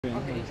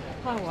Okay.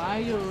 How are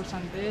you,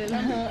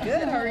 Chantelle?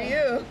 Good, how are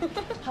you?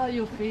 How do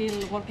you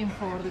feel working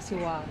for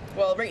Desigual?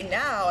 Well, right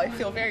now I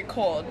feel very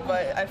cold,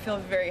 but I feel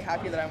very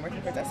happy that I'm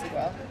working for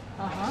Desigual.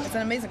 It's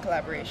an amazing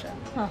collaboration.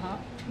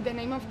 The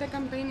name of the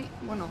campaign,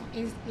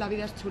 is La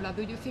vida es chula.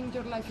 Do you think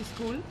your life is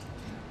cool?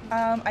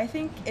 I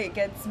think it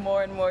gets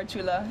more and more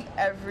chula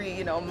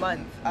every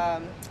month.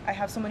 I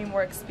have so many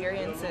more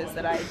experiences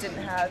that I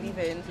didn't have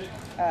even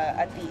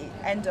at the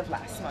end of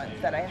last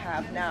month that I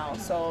have now.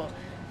 So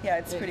yeah,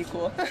 it's pretty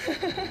cool.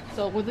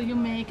 So what do you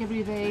make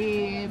every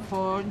day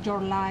for your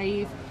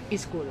life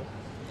is cool?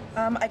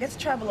 I get to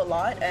travel a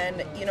lot,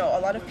 and a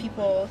lot of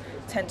people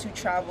tend to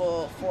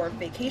travel for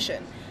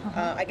vacation.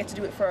 I get to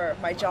do it for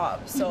my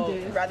job, so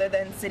rather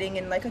than sitting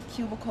in like a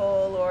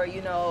cubicle or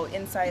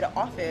inside an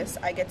office,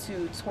 I get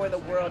to tour the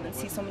world and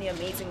see so many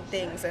amazing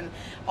things and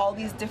all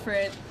these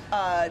different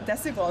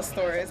Desigual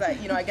stores that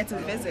I get to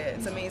visit.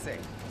 It's amazing.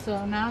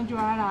 So now you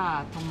are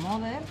a top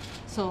model.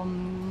 So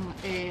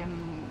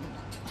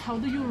how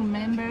do you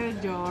remember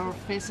your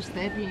first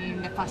step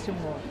in the fashion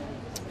world?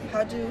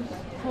 How do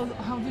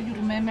you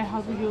remember?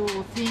 How do you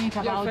think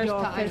about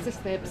your first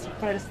steps,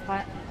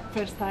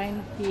 first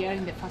time here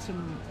in the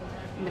fashion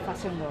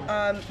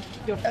world?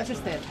 Your first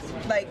steps,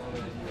 like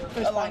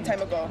a long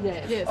time ago.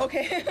 Yes.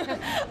 Okay.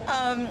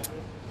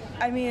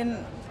 I mean,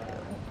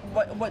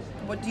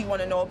 what do you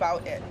want to know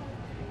about it?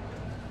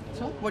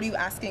 What are you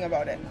asking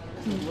about it?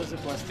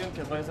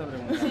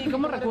 Sí,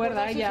 ¿cómo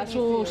recuerda ella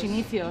sus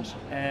inicios?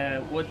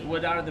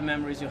 What are the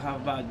memories you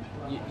have about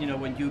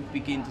when you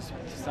begin to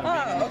start?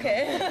 Oh,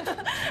 okay.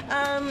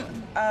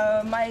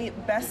 My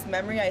best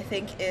memory, I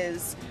think,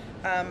 is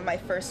my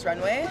first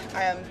runway.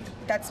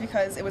 That's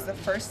because it was the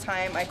first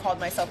time I called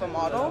myself a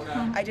model.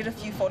 I did a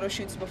few photo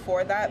shoots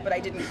before that, but I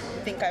didn't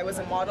think I was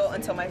a model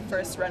until my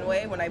first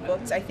runway when I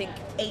booked, I think,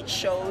 8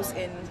 shows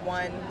in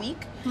 1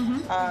 week.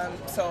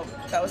 So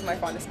that was my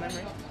fondest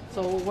memory.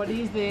 So what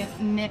is the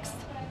next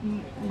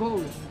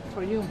goal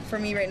for you? For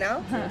me right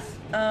now? Yes.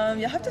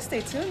 You'll have to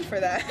stay tuned for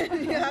that.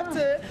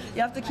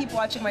 you have to keep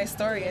watching my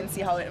story and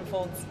see how it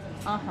unfolds.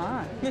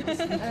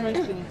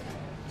 Interesting.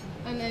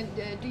 And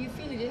do you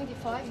feel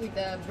identified with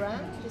the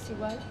brand,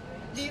 Desigual?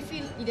 Do you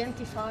feel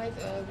identified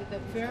with the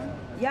firm?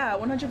 Yeah,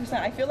 100%.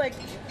 I feel like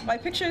my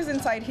pictures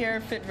inside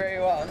here fit very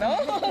well, no?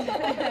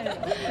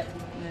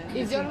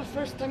 Is your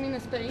first time in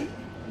Spain?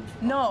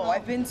 No,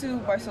 I've been to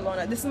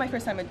Barcelona. This is my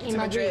first time to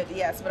Madrid,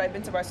 yes, but I've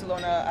been to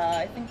Barcelona,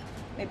 I think,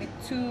 maybe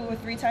 2 or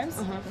 3 times.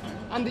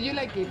 And do you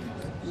like it?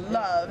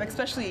 Love,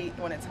 especially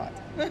when it's hot.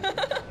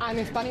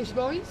 And Spanish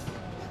boys?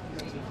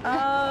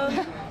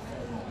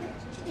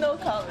 No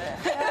comment.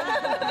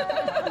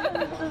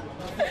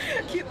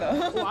 Cute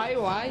though. Why?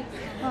 Why?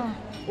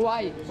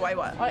 Why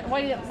what?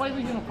 Why do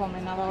you not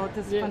comment about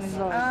the Spanish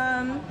boys?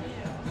 I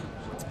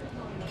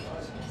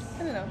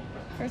don't know.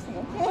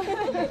 Personal.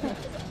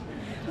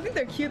 I think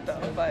they're cute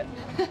though, but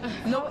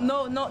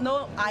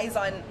no eyes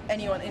on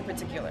anyone in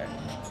particular.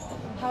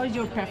 How is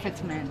your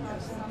perfect man?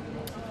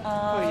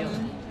 For you?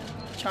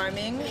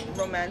 Charming,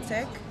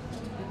 romantic,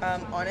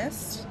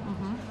 honest,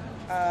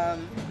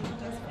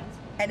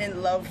 and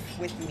in love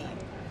with me.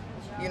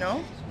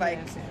 Like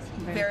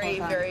very,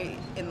 very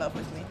in love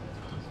with me.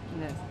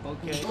 Yes.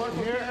 Okay. Come on,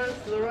 here,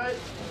 to the right.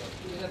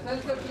 In the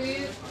center,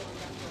 please.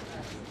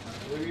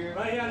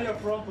 Right here in your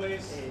front,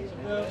 please.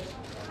 Yeah.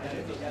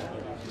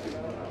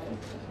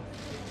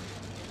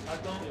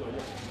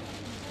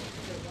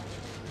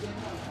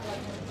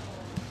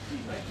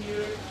 Right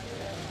here.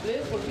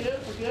 Please, por here,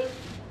 por here.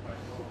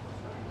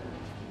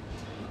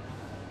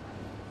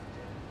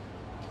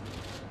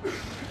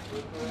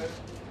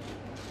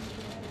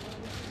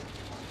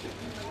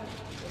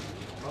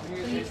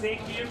 Stay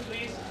here,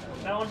 please.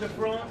 Now on the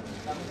front.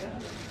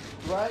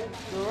 Right,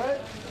 to the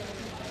right.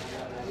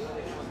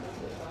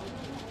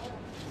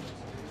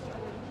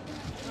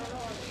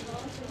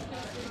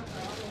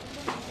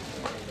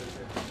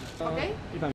 Okay?